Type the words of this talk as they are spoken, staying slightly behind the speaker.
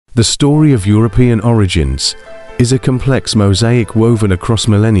The story of European origins is a complex mosaic woven across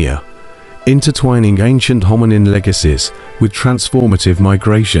millennia, intertwining ancient hominin legacies with transformative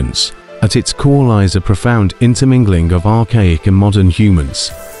migrations. At its core lies a profound intermingling of archaic and modern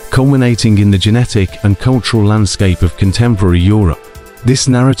humans, culminating in the genetic and cultural landscape of contemporary Europe. This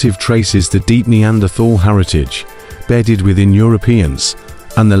narrative traces the deep Neanderthal heritage bedded within Europeans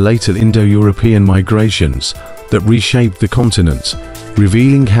and the later Indo-European migrations that reshaped the continent,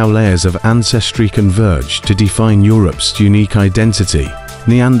 revealing how layers of ancestry converge to define Europe's unique identity.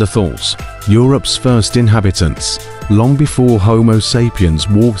 Neanderthals, Europe's first inhabitants, long before Homo sapiens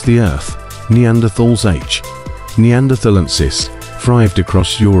walked the earth. Neanderthals H. Neanderthalensis thrived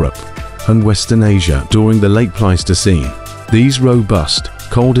across Europe and Western Asia during the late Pleistocene. These robust,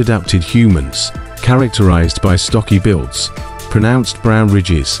 cold-adapted humans, characterized by stocky builds, pronounced brow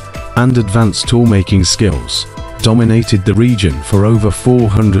ridges, and advanced tool-making skills, dominated the region for over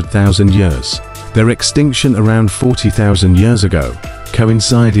 400,000 years. Their extinction around 40,000 years ago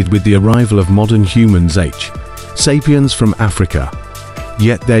coincided with the arrival of modern humans H. sapiens from Africa.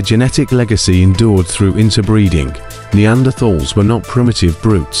 Yet their genetic legacy endured through interbreeding. Neanderthals were not primitive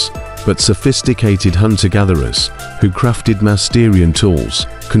brutes, but sophisticated hunter-gatherers who crafted Mousterian tools,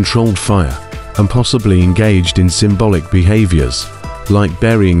 controlled fire, and possibly engaged in symbolic behaviors, like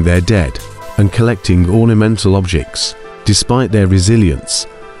burying their dead and collecting ornamental objects. Despite their resilience,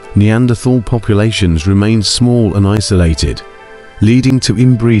 Neanderthal populations remained small and isolated, leading to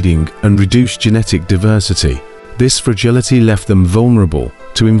inbreeding and reduced genetic diversity. This fragility left them vulnerable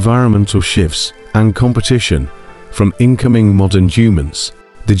to environmental shifts and competition from incoming modern humans.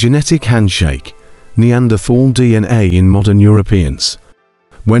 The genetic handshake, Neanderthal DNA in modern Europeans.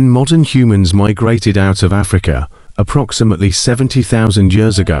 When modern humans migrated out of Africa, approximately 70,000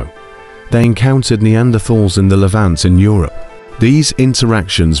 years ago, they encountered Neanderthals in the Levant and Europe. These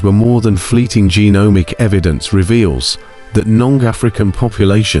interactions were more than fleeting. Genomic evidence reveals that non-African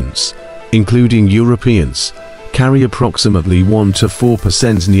populations, including Europeans, carry approximately 1 to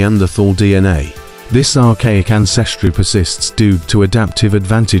 4% Neanderthal DNA. This archaic ancestry persists due to adaptive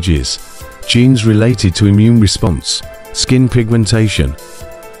advantages, genes related to immune response, skin pigmentation,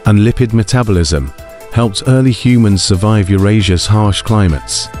 and lipid metabolism helped early humans survive Eurasia's harsh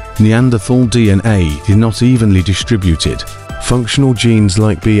climates. Neanderthal DNA is not evenly distributed. Functional genes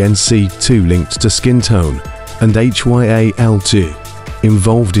like BNC2 linked to skin tone and HYAL2,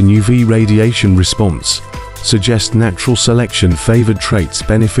 involved in UV radiation response, suggest natural selection favored traits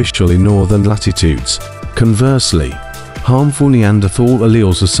beneficial in northern latitudes. Conversely, harmful Neanderthal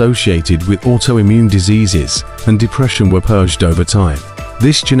alleles associated with autoimmune diseases and depression were purged over time.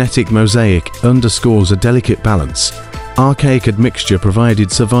 This genetic mosaic underscores a delicate balance. Archaic admixture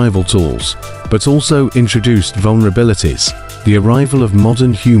provided survival tools, but also introduced vulnerabilities. The arrival of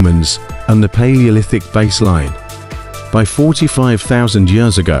modern humans and the Paleolithic baseline. By 45,000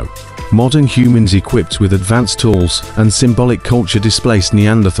 years ago, modern humans equipped with advanced tools and symbolic culture displaced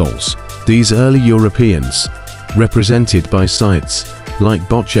Neanderthals. These early Europeans, represented by sites like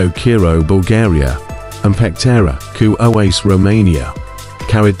Bocho Kiro, Bulgaria, and Pectera, Cu Oase, Romania,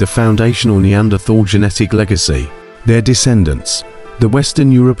 carried the foundational Neanderthal genetic legacy. Their descendants, the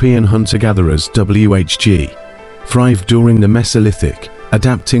Western European hunter-gatherers WHG, thrived during the Mesolithic,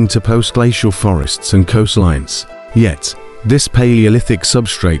 adapting to post-glacial forests and coastlines. Yet, this Paleolithic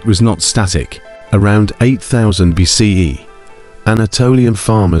substrate was not static. Around 8000 BCE, Anatolian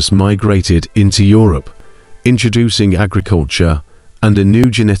farmers migrated into Europe, introducing agriculture and a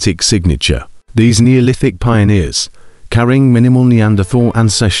new genetic signature. These Neolithic pioneers, carrying minimal Neanderthal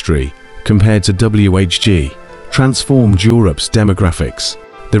ancestry compared to WHG, transformed Europe's demographics.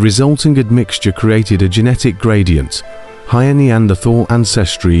 The resulting admixture created a genetic gradient: higher Neanderthal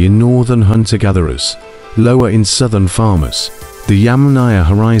ancestry in northern hunter-gatherers, lower in southern farmers. The Yamnaya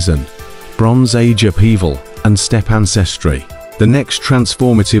horizon, Bronze Age upheaval, and steppe ancestry. The next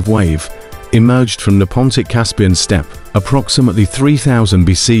transformative wave emerged from the Pontic-Caspian steppe, approximately 3000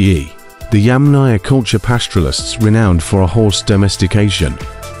 BCE. The Yamnaya culture, pastoralists renowned for a horse domestication,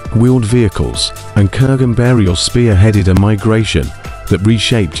 wheeled vehicles, and kurgan burial spearheaded a migration that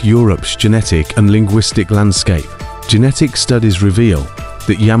reshaped Europe's genetic and linguistic landscape. Genetic studies reveal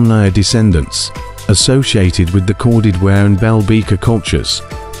that Yamnaya descendants, associated with the corded ware and bell beaker cultures,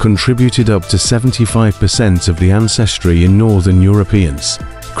 contributed up to 75% of the ancestry in northern Europeans.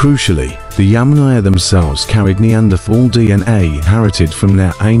 Crucially, the Yamnaya themselves carried Neanderthal DNA inherited from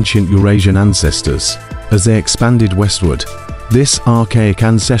their ancient Eurasian ancestors. As they expanded westward, this archaic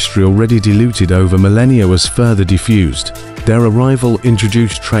ancestry, already diluted over millennia, was further diffused. Their arrival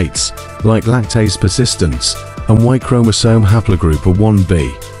introduced traits like lactase persistence and Y chromosome haplogroup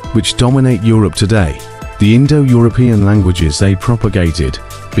 1b, which dominate Europe today. The Indo-European languages they propagated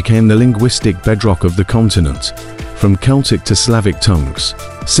became the linguistic bedrock of the continent, from Celtic to Slavic tongues.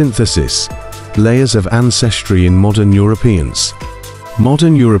 Synthesis: layers of ancestry in modern Europeans.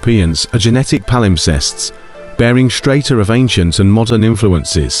 Modern Europeans are genetic palimpsests, bearing strata of ancient and modern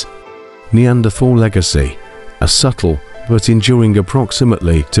influences. Neanderthal legacy: a subtle but enduring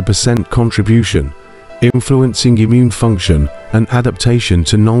approximately 2% contribution, influencing immune function and adaptation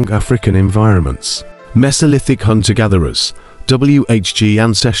to non-African environments. Mesolithic hunter-gatherers: WHG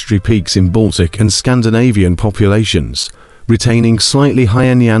ancestry peaks in Baltic and Scandinavian populations, retaining slightly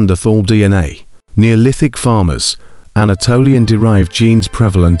higher Neanderthal DNA. Neolithic farmers: Anatolian-derived genes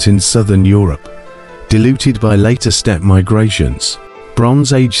prevalent in southern Europe, diluted by later steppe migrations.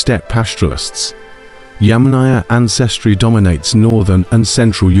 Bronze Age steppe pastoralists: Yamnaya ancestry dominates northern and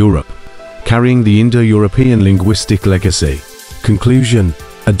central Europe, carrying the Indo-European linguistic legacy. Conclusion: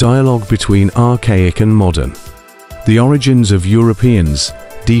 a dialogue between archaic and modern. The origins of Europeans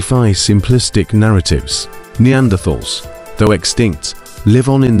defy simplistic narratives. Neanderthals, though extinct, live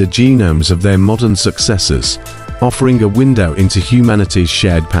on in the genomes of their modern successors, offering a window into humanity's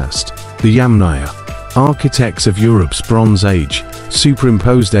shared past. The Yamnaya, architects of Europe's Bronze Age,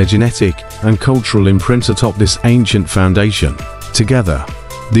 superimpose their genetic and cultural imprint atop this ancient foundation. Together,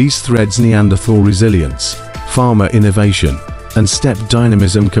 these threads Neanderthal resilience, farmer innovation, and steppe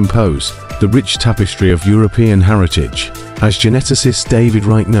dynamism compose the rich tapestry of European heritage. As geneticist David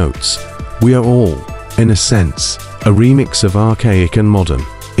Wright notes, we are all, in a sense, a remix of archaic and modern.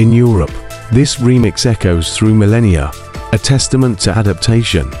 In Europe, this remix echoes through millennia, a testament to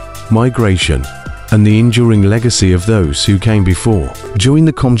adaptation, migration, and the enduring legacy of those who came before. Join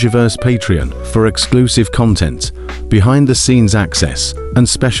the Comgiverse Patreon for exclusive content, behind-the-scenes access, and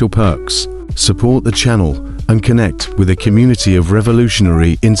special perks. Support the channel and connect with a community of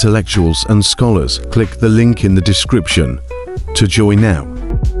revolutionary intellectuals and scholars. Click the link in the description to join now.